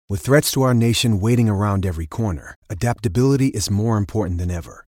With threats to our nation waiting around every corner, adaptability is more important than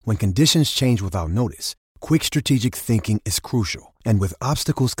ever. When conditions change without notice, quick strategic thinking is crucial. And with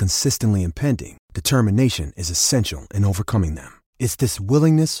obstacles consistently impending, determination is essential in overcoming them. It's this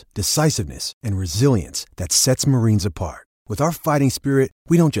willingness, decisiveness, and resilience that sets Marines apart. With our fighting spirit,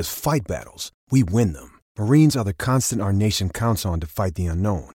 we don't just fight battles, we win them. Marines are the constant our nation counts on to fight the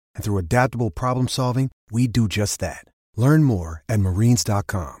unknown. And through adaptable problem solving, we do just that. Learn more at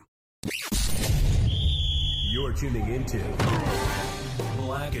marines.com. You're tuning into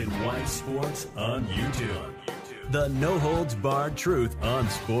Black and White Sports on YouTube. The no-holds-barred truth on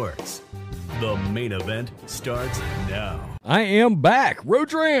sports. The main event starts now. I am back.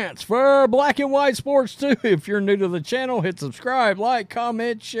 Rodrance for Black and White Sports 2. If you're new to the channel, hit subscribe, like,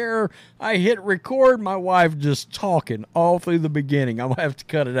 comment, share. I hit record. My wife just talking all through the beginning. I'm going to have to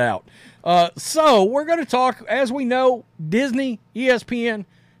cut it out. So we're going to talk, as we know, Disney, ESPN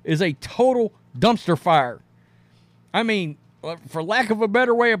is a total dumpster fire. I mean, for lack of a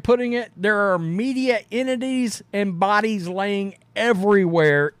better way of putting it, there are media entities and bodies laying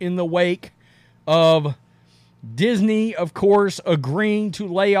everywhere in the wake of Disney, of course, agreeing to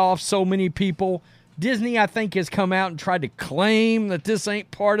lay off so many people. Disney, I think, has come out and tried to claim that this ain't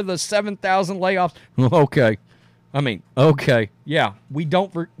part of the 7,000 layoffs. Okay. Yeah, we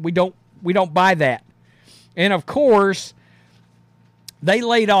don't buy that. And of course, they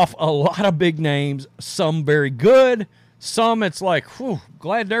laid off a lot of big names, some very good, some it's like, whew,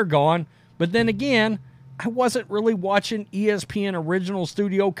 glad they're gone. But then again, I wasn't really watching ESPN original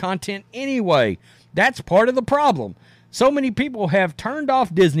studio content anyway. That's part of the problem. So many people have turned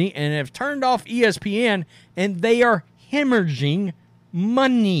off Disney and have turned off ESPN, and they are hemorrhaging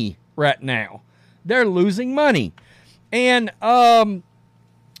money right now. They're losing money. And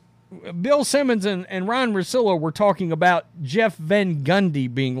Bill Simmons and Ron Russillo were talking about Jeff Van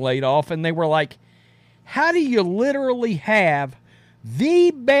Gundy being laid off, and they were like, how do you literally have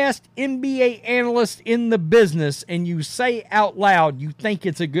the best NBA analyst in the business and you say out loud you think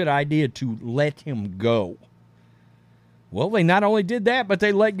it's a good idea to let him go? Well, they not only did that, but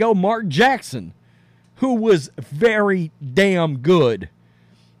they let go Mark Jackson, who was very damn good.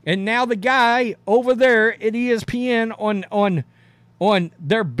 And now the guy over there at ESPN on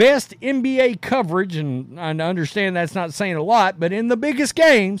their best NBA coverage, and I understand that's not saying a lot, but in the biggest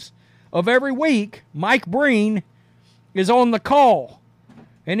games of every week, Mike Breen is on the call.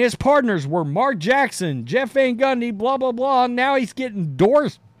 And his partners were Mark Jackson, Jeff Van Gundy, blah, blah, blah. Now he's getting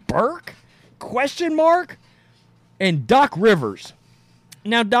Doris Burke, ? And Doc Rivers.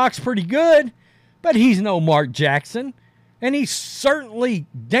 Now, Doc's pretty good, but he's no Mark Jackson. And he certainly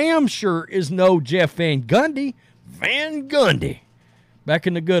damn sure is no Jeff Van Gundy. Van Gundy. Back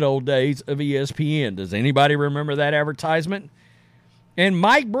in the good old days of ESPN. Does anybody remember that advertisement? And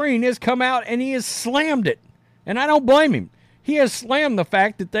Mike Breen has come out and he has slammed it. And I don't blame him. He has slammed the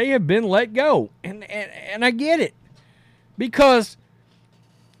fact that they have been let go. And I get it. Because,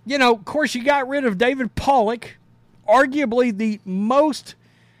 you know, of course, you got rid of David Pollock, arguably the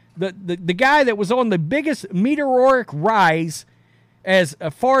guy that was on the biggest meteoric rise as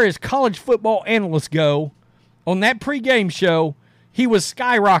far as college football analysts go. On that pregame show, he was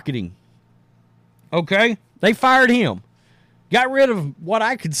skyrocketing. Okay? They fired him. Got rid of what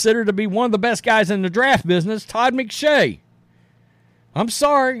I consider to be one of the best guys in the draft business, Todd McShay. I'm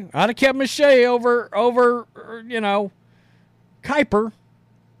sorry. I'd have kept McShay over Kiper.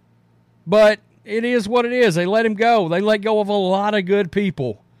 But it is what it is. They let him go. They let go of a lot of good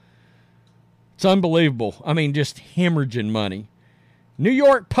people. It's unbelievable. I mean, just hemorrhaging money. New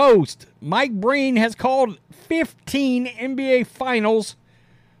York Post. Mike Breen has called 15 NBA Finals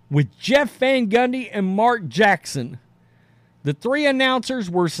with Jeff Van Gundy and Mark Jackson. The three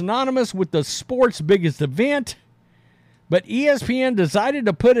announcers were synonymous with the sport's biggest event, but ESPN decided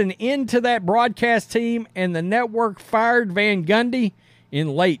to put an end to that broadcast team, and the network fired Van Gundy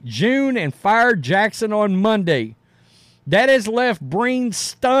in late June and fired Jackson on Monday. That has left Breen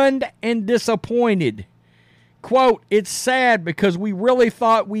stunned and disappointed. Quote, "It's sad because we really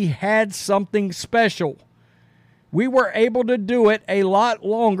thought we had something special. We were able to do it a lot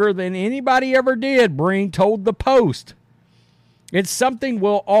longer than anybody ever did," Breen told the Post. "It's something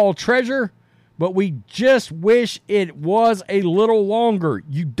we'll all treasure, but we just wish it was a little longer.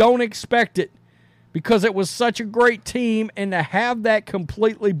 You don't expect it because it was such a great team, and to have that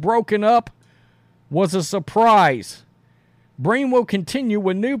completely broken up was a surprise." Breen will continue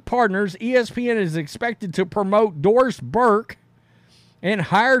with new partners. ESPN is expected to promote Doris Burke and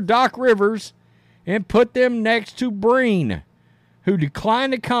hire Doc Rivers and put them next to Breen, who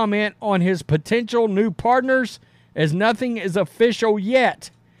declined to comment on his potential new partners as nothing is official yet.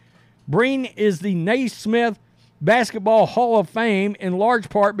 Breen is the Naismith Basketball Hall of Fame in large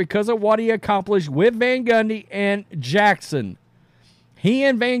part because of what he accomplished with Van Gundy and Jackson. He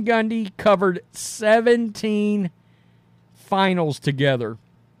and Van Gundy covered 17 finals together.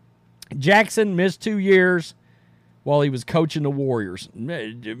 Jackson missed 2 years while he was coaching the Warriors.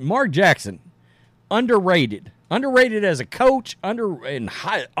 Mark Jackson, underrated. Underrated as a coach,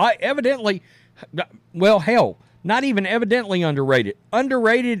 evidently, well, hell, not even evidently underrated.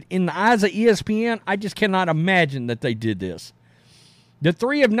 Underrated in the eyes of ESPN. I just cannot imagine that they did this. The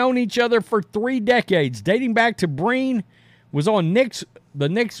three have known each other for 3 decades, dating back to Breen was on the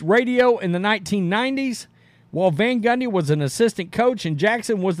Knicks radio in the 1990s, while Van Gundy was an assistant coach and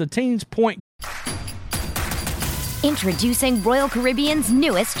Jackson was the team's point. Introducing Royal Caribbean's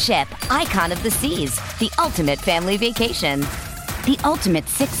newest ship, Icon of the Seas, the ultimate family vacation. The ultimate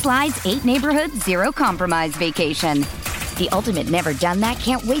 6 slides, 8 neighborhoods, 0 compromise vacation. The ultimate never done that,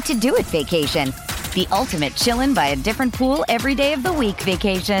 can't wait to do it vacation. The ultimate chillin' by a different pool every day of the week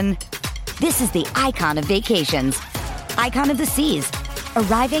vacation. This is the Icon of Vacations. Icon of the Seas,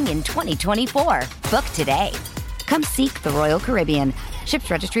 arriving in 2024. Book today. Come seek the Royal Caribbean. Ships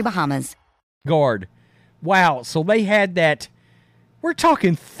Registry, Bahamas. Guard. Wow, so they had that. We're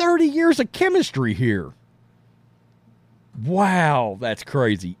talking 30 years of chemistry here. Wow, that's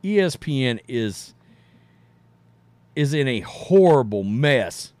crazy. ESPN is in a horrible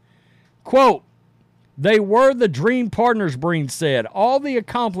mess. Quote, they were the dream partners, Breen said. All the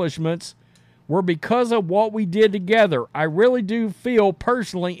accomplishments were because of what we did together. I really do feel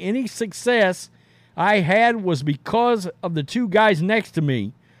personally any success I had was because of the 2 guys next to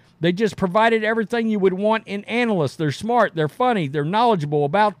me. They just provided everything you would want in analysts. They're smart, they're funny, they're knowledgeable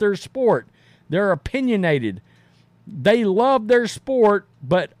about their sport, they're opinionated. They love their sport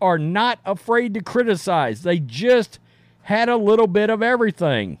but are not afraid to criticize. They just had a little bit of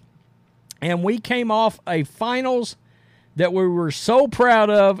everything. And we came off a finals that we were so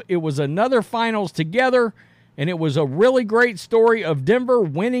proud of. It was another finals together, and it was a really great story of Denver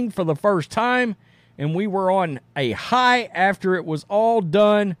winning for the first time, and we were on a high after it was all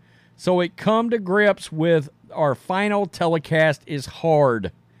done. So it come to grips with our final telecast is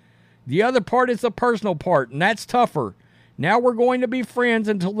hard. The other part is the personal part, and that's tougher. Now we're going to be friends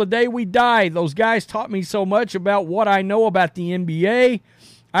until the day we die. Those guys taught me so much about what I know about the NBA.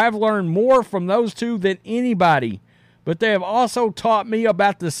 I've learned more from those 2 than anybody. But they have also taught me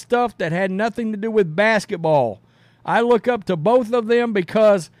about the stuff that had nothing to do with basketball. I look up to both of them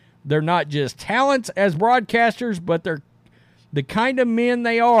because they're not just talents as broadcasters, but they're the kind of men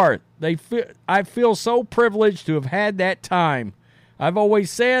they are. I feel so privileged to have had that time. I've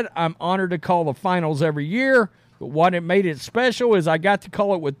always said I'm honored to call the finals every year, but what it made it special is I got to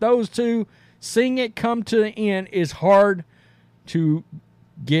call it with those 2. Seeing it come to the end is hard to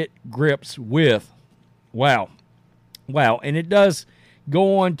get grips with. Wow. And it does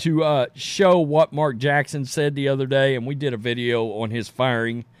go on to show what Mark Jackson said the other day, and we did a video on his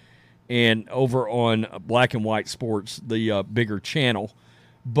firing and over on Black and White Sports, the bigger channel.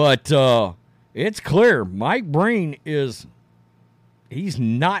 But it's clear Mike Breen he's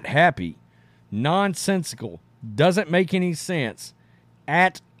not happy, nonsensical, doesn't make any sense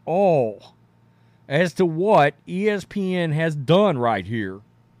at all as to what ESPN has done right here.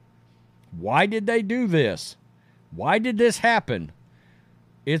 Why did they do this? Why did this happen?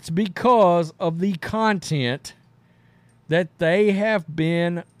 It's because of the content that they have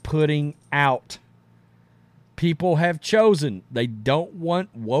been putting out. People have chosen. They don't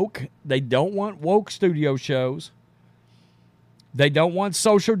want woke. They don't want woke studio shows. They don't want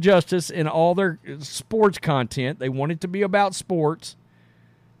social justice in all their sports content. They want it to be about sports.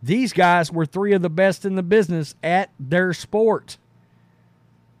 These guys were 3 of the best in the business at their sport.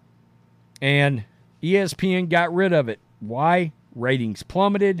 And ESPN got rid of it. Why? Ratings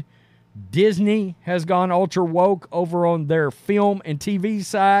plummeted. Disney has gone ultra woke over on their film and TV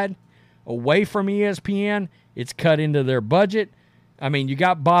side, away from ESPN. It's cut into their budget. I mean, you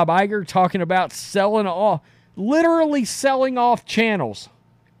got Bob Iger talking about literally selling off channels.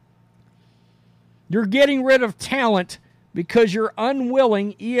 You're getting rid of talent because you're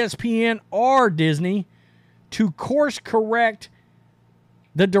unwilling, ESPN or Disney, to course correct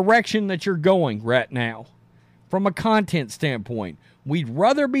the direction that you're going right now from a content standpoint. We'd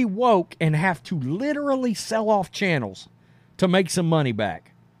rather be woke and have to literally sell off channels to make some money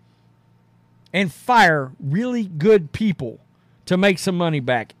back and fire really good people to make some money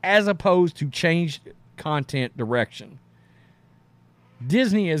back, as opposed to change content direction.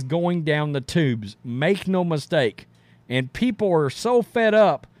 Disney is going down the tubes, make no mistake, and people are so fed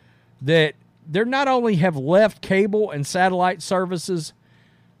up that they not only have left cable and satellite services,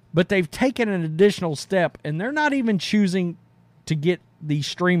 But they've taken an additional step, and they're not even choosing to get these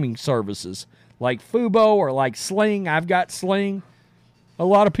streaming services like Fubo or like Sling. I've got Sling. A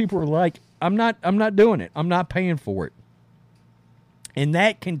lot of people are like, I'm not doing it. I'm not paying for it. And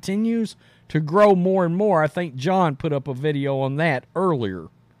that continues to grow more and more. I think John put up a video on that earlier.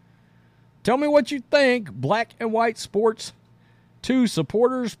 Tell me what you think. Black and White Sports 2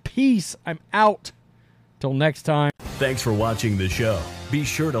 supporters. Peace. I'm out. Till next time. Thanks for watching the show. Be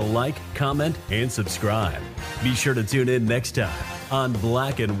sure to like, comment, and subscribe. Be sure to tune in next time on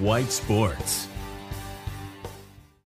Black and White Sports.